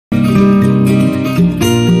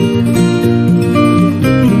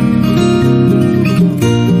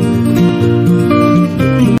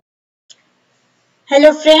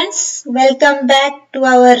Hello friends, welcome back to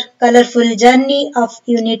our colorful journey of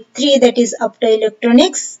Unit 3, that is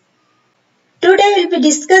optoelectronics. Today we will be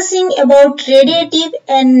discussing about radiative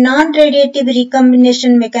and non-radiative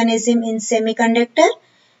recombination mechanism in semiconductor.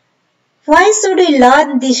 Why should we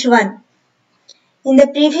learn this one? In the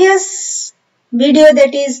previous video,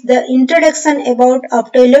 that is the introduction about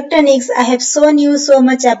optoelectronics, I have shown you so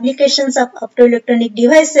much applications of optoelectronic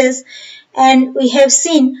devices, and we have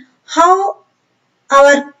seen how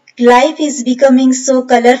our life is becoming so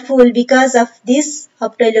colorful because of these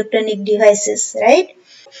optoelectronic devices, right?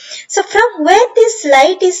 So from where this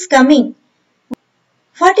light is coming?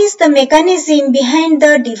 What is the mechanism behind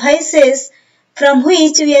the devices from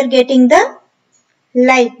which we are getting the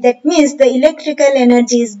light? That means the electrical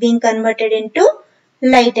energy is being converted into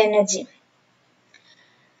light energy.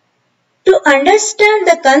 To understand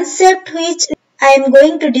the concept which I am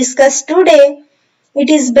going to discuss today, it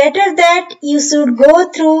is better that you should go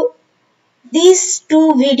through these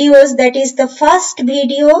two videos. That is the first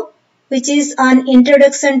video which is on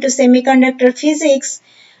Introduction to Semiconductor Physics,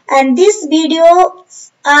 and this videos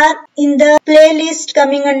are in the playlist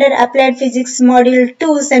coming under Applied Physics Module 2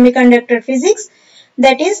 Semiconductor Physics,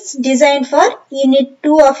 that is designed for Unit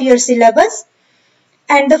 2 of your syllabus.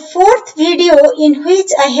 And the fourth video in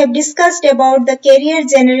which I have discussed about the carrier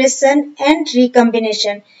generation and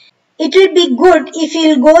recombination. It will be good if you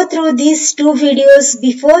will go through these two videos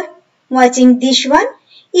before watching this one.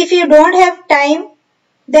 If you don't have time,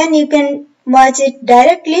 then you can watch it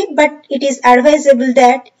directly, but it is advisable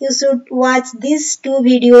that you should watch these two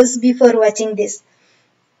videos before watching this.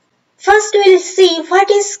 First, we will see what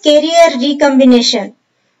is carrier recombination.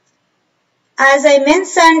 As I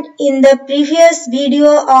mentioned in the previous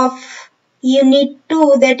video of Unit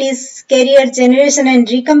 2, that is carrier generation and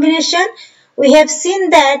recombination, we have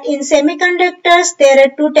seen that in semiconductors there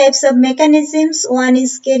are two types of mechanisms. One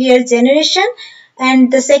is carrier generation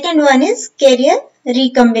and the second one is carrier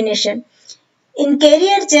recombination. In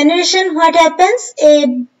carrier generation, what happens?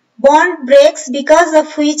 A bond breaks, because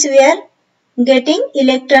of which we are getting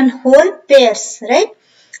electron-hole pairs, right?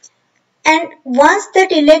 And once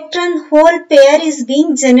that electron-hole pair is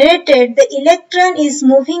being generated, the electron is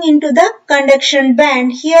moving into the conduction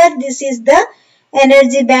band. Here this is the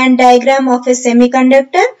energy band diagram of a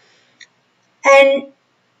semiconductor, and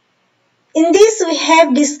in this we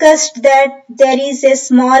have discussed that there is a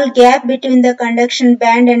small gap between the conduction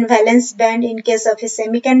band and valence band in case of a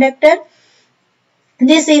semiconductor.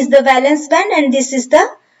 This is the valence band and this is the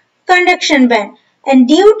conduction band. And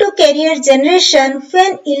due to carrier generation,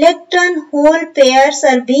 when electron-hole pairs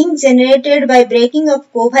are being generated by breaking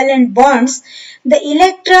of covalent bonds, the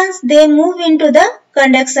electrons, they move into the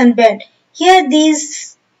conduction band. Here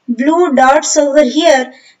these blue dots over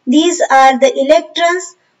here, these are the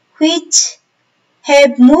electrons which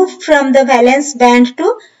have moved from the valence band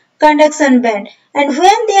to conduction band. And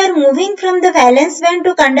when they are moving from the valence band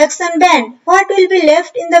to conduction band, what will be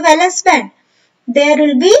left in the valence band? There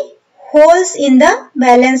will be holes in the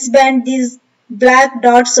valence band. These black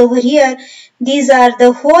dots over here, these are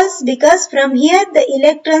the holes, because from here the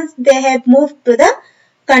electrons, they have moved to the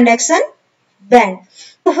conduction band.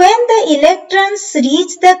 When the electrons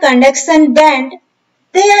reach the conduction band,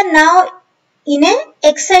 they are now in an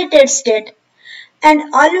excited state,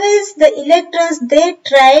 and always the electrons, they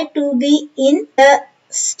try to be in the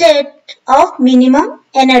state of minimum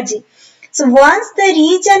energy. So once they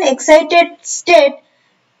reach an excited state,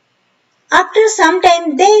 after some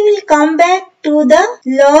time they will come back to the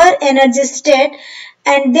lower energy state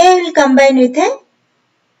and they will combine with a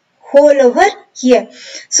hole over here.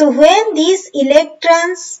 So when these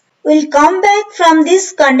electrons will come back from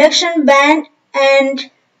this conduction band and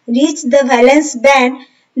reach the valence band,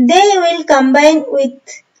 they will combine with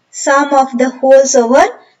some of the holes over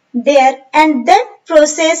there, and that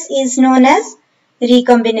process is known as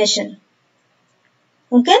recombination.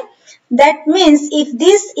 Okay, that means if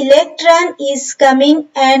this electron is coming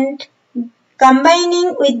and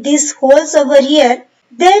combining with these holes over here,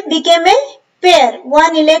 they became a pair.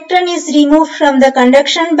 One electron is removed from the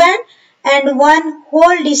conduction band and one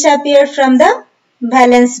hole disappeared from the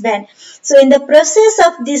valence band. So in the process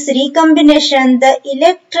of this recombination, the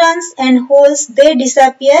electrons and holes, they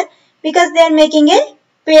disappear because they are making a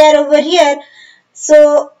pair over here.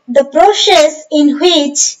 So the process in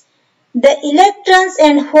which the electrons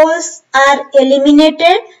and holes are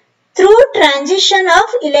eliminated through transition of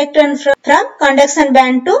electron from conduction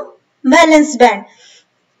band to valence band.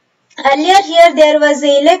 Earlier here there was an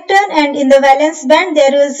electron and in the valence band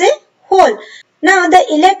there was a hole. Now the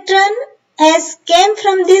electron has came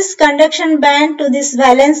from this conduction band to this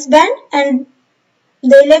valence band, and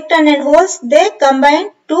the electron and holes, they combine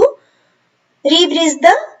to rebridge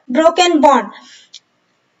the broken bond.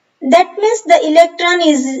 That means the electron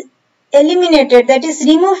is eliminated, that is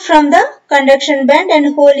removed from the conduction band,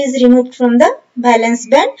 and hole is removed from the valence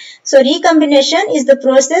band. So recombination is the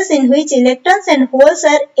process in which electrons and holes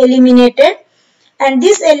are eliminated, and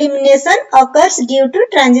this elimination occurs due to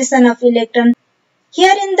transition of electron.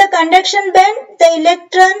 Here in the conduction band, the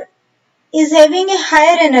electron is having a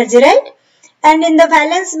higher energy, right? And in the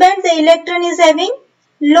valence band, the electron is having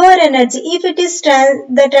lower energy. If it is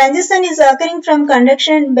the transition is occurring from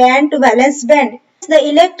conduction band to valence band, the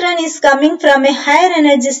electron is coming from a higher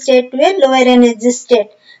energy state to a lower energy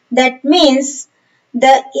state. That means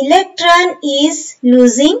the electron is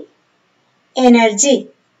losing energy,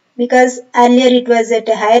 because earlier it was at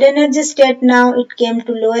a higher energy state, now it came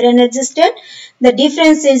to lower energy state. The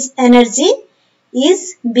difference is energy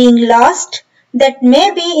is being lost, that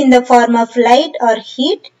may be in the form of light or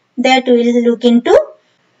heat, that we will look into.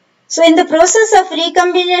 So in the process of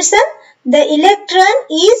recombination, the electron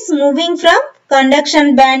is moving from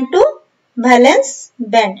conduction band to valence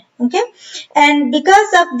band. Okay, and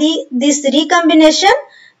because of this recombination,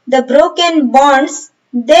 the broken bonds,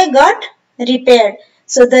 they got repaired.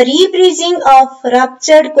 So the rebridging of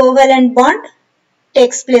ruptured covalent bond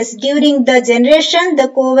takes place. During the generation, the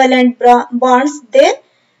covalent bonds, they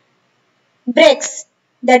breaks.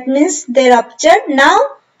 That means they ruptured. Now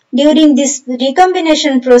during this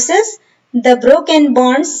recombination process, the broken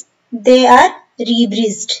bonds, they are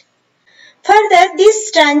rebridged. Further,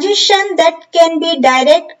 this transition that can be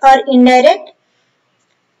direct or indirect.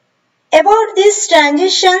 About these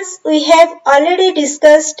transitions, we have already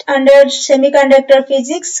discussed under semiconductor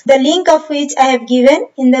physics, the link of which I have given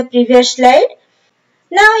in the previous slide.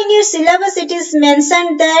 Now in your syllabus, it is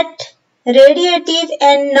mentioned that radiative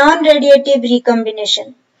and non-radiative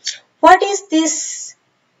recombination. What is this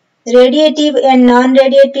radiative and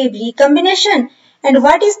non-radiative recombination, and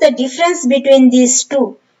what is the difference between these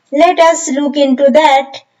two? Let us look into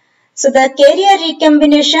that. So the carrier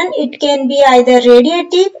recombination, it can be either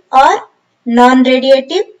radiative or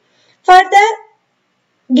non-radiative. Further,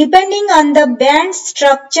 depending on the band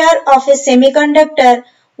structure of a semiconductor,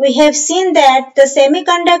 we have seen that the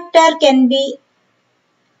semiconductor can be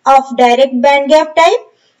of direct band gap type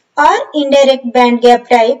or indirect band gap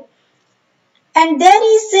type. And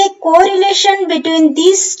there is a correlation between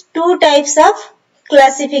these two types of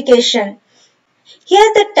classification.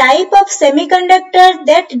 Here the type of semiconductor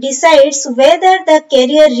that decides whether the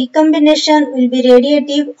carrier recombination will be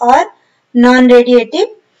radiative or non-radiative.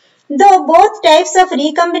 Though both types of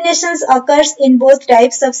recombinations occurs in both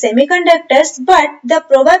types of semiconductors, but the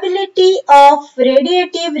probability of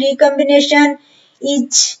radiative recombination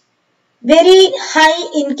is very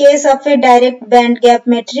high in case of a direct band gap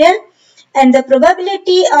material, and the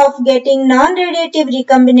probability of getting non-radiative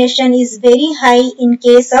recombination is very high in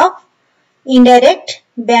case of indirect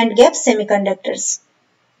band gap semiconductors.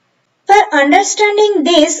 For understanding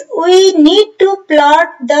this, we need to plot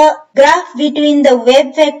the graph between the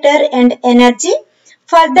wave vector and energy.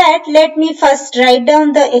 For that, let me first write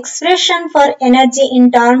down the expression for energy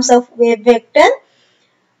in terms of wave vector.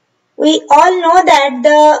 We all know that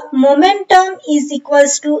the momentum is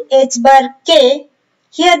equals to h bar k.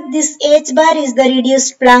 Here this h bar is the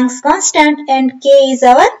reduced Planck's constant and k is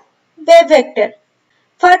our wave vector.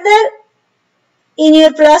 Further, in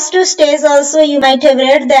your plus 2 stage also you might have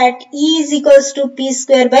read that E is equals to P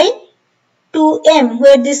square by 2m,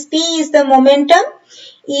 where this P is the momentum,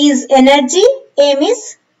 E is energy, m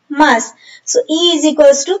is mass. So E is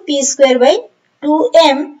equals to P square by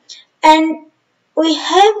 2m, and we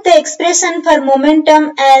have the expression for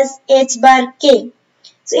momentum as h bar k.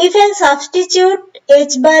 So if I substitute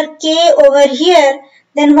h bar k over here,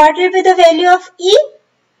 then what will be the value of E?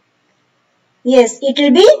 Yes, it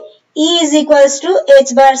will be E is equals to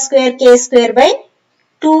h bar square k square by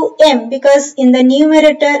 2m, because in the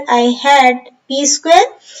numerator I had p square,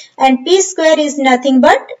 and p square is nothing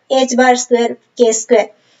but h bar square k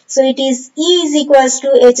square. So it is E is equals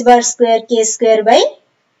to h bar square k square by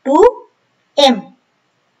 2m.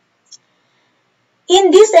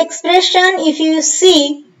 In this expression, if you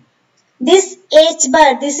see, this h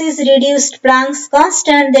bar, this is reduced Planck's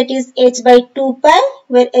constant, that is h by 2 pi,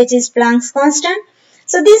 where h is Planck's constant.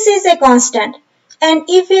 So this is a constant. And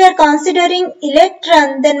if we are considering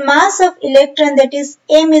electron, then mass of electron, that is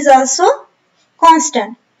m, is also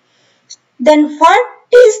constant. Then what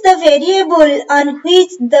is the variable on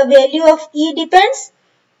which the value of E depends?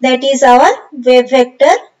 That is our wave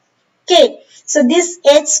vector k. So this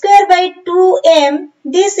h square by 2m,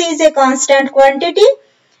 this is a constant quantity.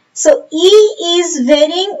 So E is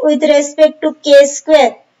varying with respect to K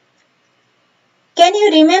square. Can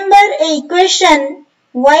you remember a equation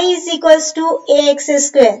y is equals to ax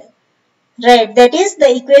square? Right, that is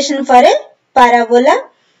the equation for a parabola.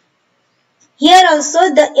 Here also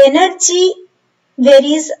the energy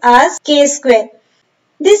varies as K square.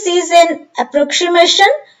 This is an approximation.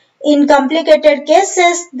 In complicated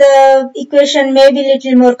cases, the equation may be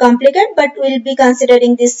little more complicated, but we will be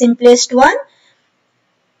considering this simplest one.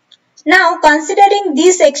 Now, considering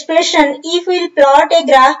this expression, if we will plot a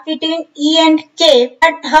graph between E and K,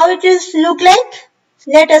 how it will look like?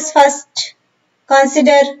 Let us first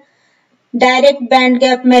consider direct band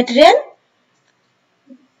gap material.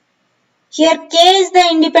 Here K is the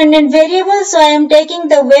independent variable, so I am taking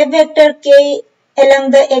the wave vector K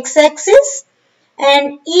along the x-axis,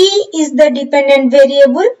 and E is the dependent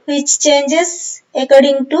variable which changes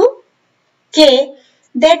according to K.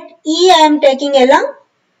 That E I am taking along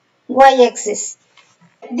y-axis.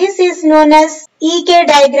 This is known as EK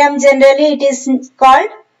diagram. Generally it is called.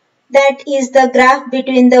 That is the graph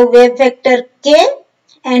between the wave vector K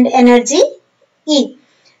and energy E.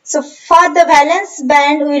 So for the valence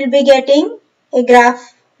band we will be getting a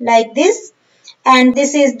graph like this, and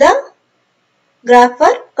this is the graph for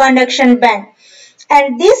conduction band.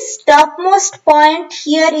 And this topmost point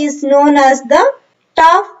here is known as the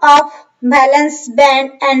top of valence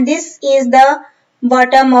band, and this is the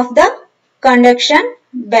bottom of the conduction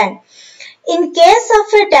band. In case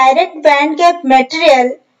of a direct band gap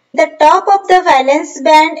material, the top of the valence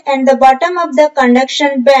band and the bottom of the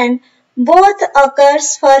conduction band both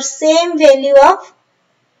occurs for same value of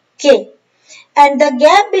K. And the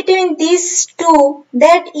gap between these two,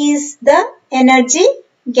 that is the energy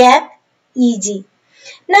gap Eg.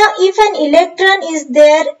 Now, if an electron is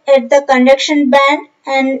there at the conduction band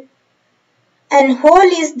and hole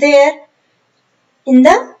is there in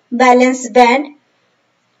the valence band,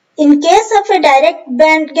 in case of a direct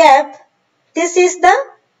band gap, this is the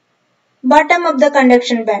bottom of the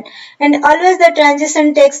conduction band, and always the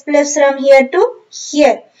transition takes place from here to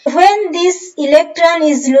here. When this electron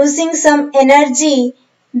is losing some energy,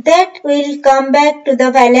 that will come back to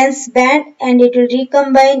the valence band and it will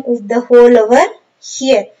recombine with the hole over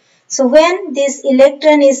here. So when this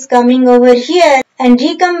electron is coming over here and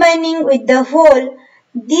recombining with the hole,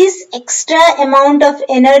 this extra amount of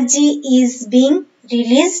energy is being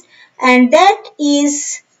released, and that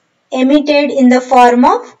is emitted in the form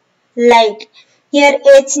of light. Here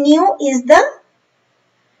h nu is the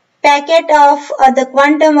packet of the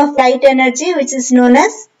quantum of light energy, which is known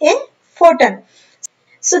as a photon.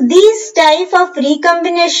 So this type of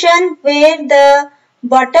recombination where the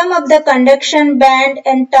bottom of the conduction band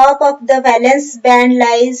and top of the valence band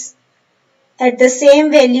lies at the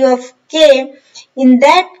same value of K, in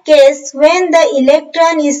that case when the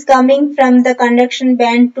electron is coming from the conduction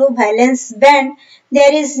band to valence band,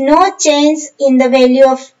 there is no change in the value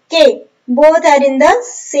of K. Both are in the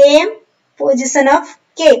same position of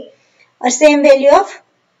K or same value of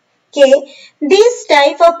K. These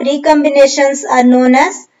type of recombinations are known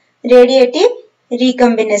as radiative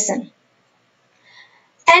recombination.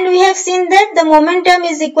 And we have seen that the momentum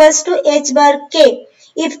is equals to h bar K.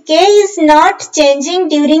 If K is not changing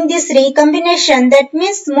during this recombination, that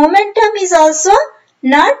means momentum is also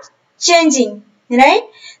not changing, right?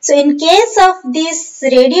 So in case of this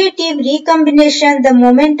radiative recombination, the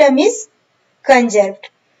momentum is conserved.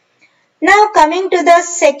 Now coming to the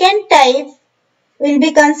second type, we will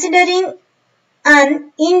be considering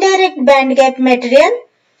an indirect band gap material.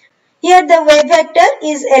 Here the wave vector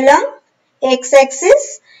is along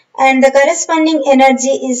x-axis and the corresponding energy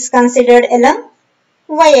is considered along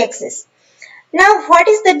y-axis. Now what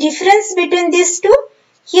is the difference between these two?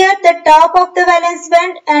 Here the top of the valence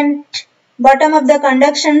band and bottom of the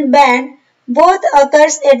conduction band both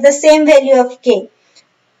occurs at the same value of K,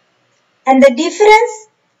 and the difference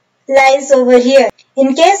lies over here.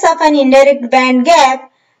 In case of an indirect band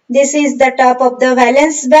gap, this is the top of the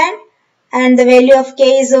valence band and the value of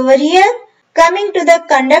K is over here. Coming to the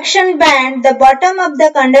conduction band, the bottom of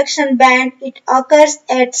the conduction band, it occurs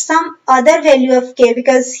at some other value of K,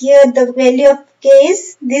 because here the value of K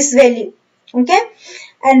is this value, okay?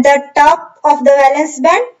 And the top of the valence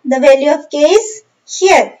band, the value of K is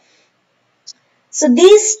here. So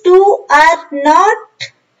these two are not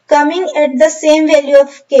coming at the same value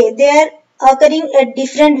of K, they are occurring at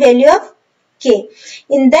different value of K.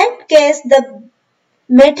 In that case, the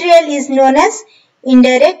material is known as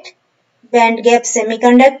indirect band gap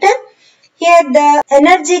semiconductor. Here the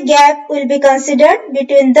energy gap will be considered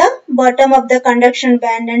between the bottom of the conduction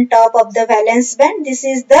band and top of the valence band. This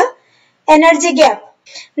is the energy gap.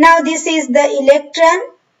 Now this is the electron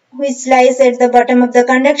which lies at the bottom of the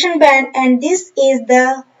conduction band, and this is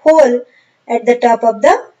the hole at the top of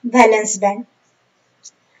the valence band.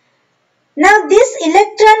 Now this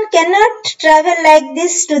electron cannot travel like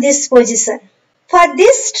this to this position. For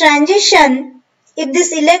this transition, if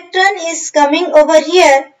this electron is coming over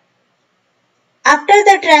here, after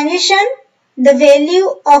the transition, the value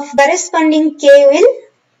of corresponding K will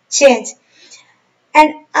change.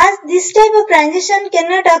 And as this type of transition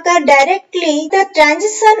cannot occur directly, the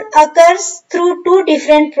transition occurs through two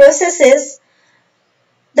different processes.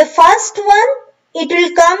 The first one, it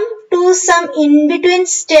will come to some in-between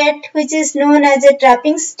state which is known as a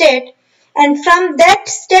trapping state, and from that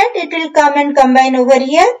state it will come and combine over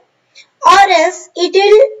here, or else it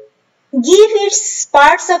will give its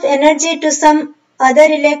parts of energy to some other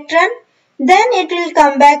electron, then it will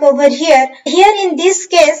come back over here. Here in this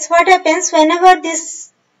case, what happens, whenever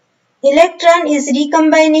this electron is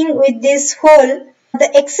recombining with this hole,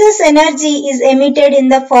 the excess energy is emitted in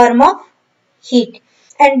the form of heat.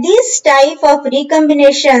 And these type of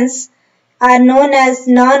recombinations are known as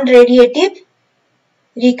non-radiative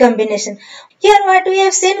recombination. Here what we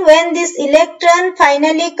have seen, when this electron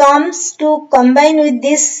finally comes to combine with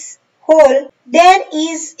this hole, there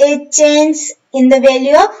is a change in the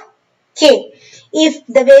value of K. If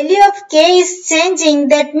the value of K is changing,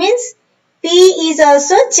 that means P is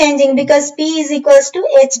also changing, because P is equals to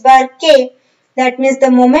H bar K. That means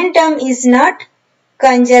the momentum is not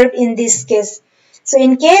conserved in this case. So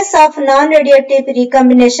in case of non-radiative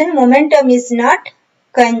recombination, momentum is not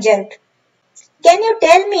conserved. Can you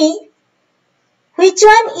tell me which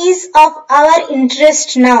one is of our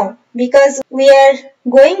interest now? Because we are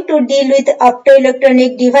going to deal with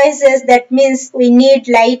optoelectronic devices, that means we need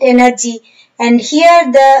light energy, and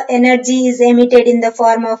here the energy is emitted in the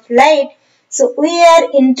form of light. So we are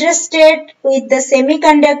interested with the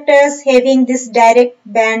semiconductors having this direct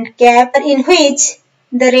band gap, in which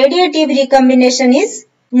the radiative recombination is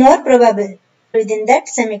more probable within that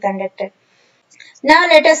semiconductor. Now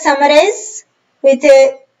let us summarize with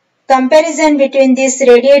a comparison between this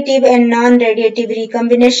radiative and non-radiative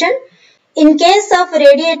recombination. In case of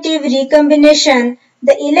radiative recombination,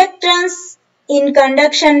 the electrons in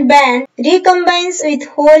conduction band recombines with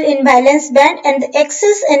hole in valence band, and the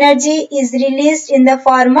excess energy is released in the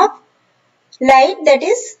form of light, that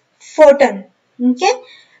is photon. Okay?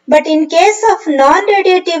 But in case of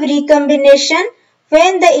non-radiative recombination,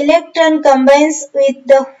 when the electron combines with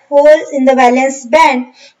the holes in the valence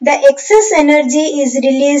band, the excess energy is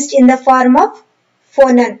released in the form of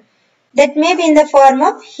phonon. That may be in the form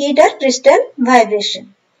of heat or crystal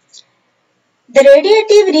vibration. The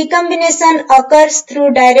radiative recombination occurs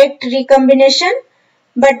through direct recombination,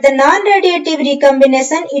 but the non-radiative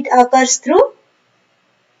recombination, it occurs through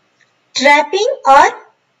trapping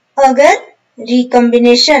or agar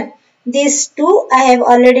recombination. These two I have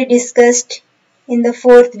already discussed in the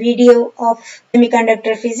fourth video of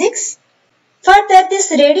semiconductor physics. Further,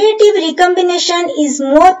 this radiative recombination is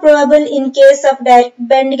more probable in case of direct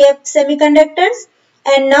bandgap semiconductors,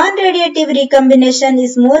 and non-radiative recombination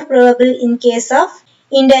is more probable in case of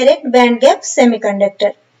indirect bandgap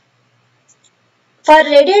semiconductor. For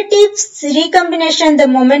radiative recombination, the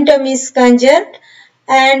momentum is conserved,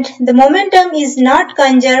 and the momentum is not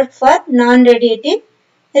conserved for non-radiative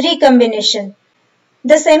recombination.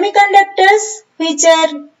 The semiconductors which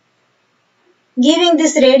are giving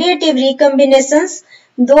this radiative recombinations,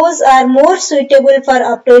 those are more suitable for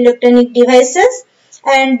optoelectronic devices,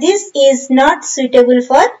 and this is not suitable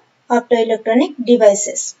for optoelectronic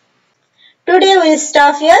devices. Today we will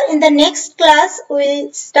stop here. In the next class we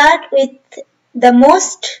will start with the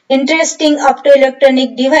most interesting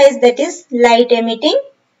optoelectronic device, that is light emitting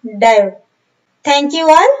diode. Thank you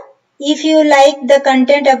all. If you like the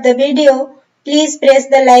content of the video, please press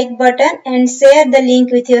the like button and share the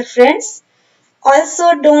link with your friends.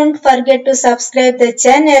 Also, don't forget to subscribe the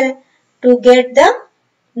channel to get the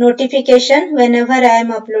notification whenever I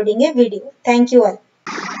am uploading a video. Thank you all.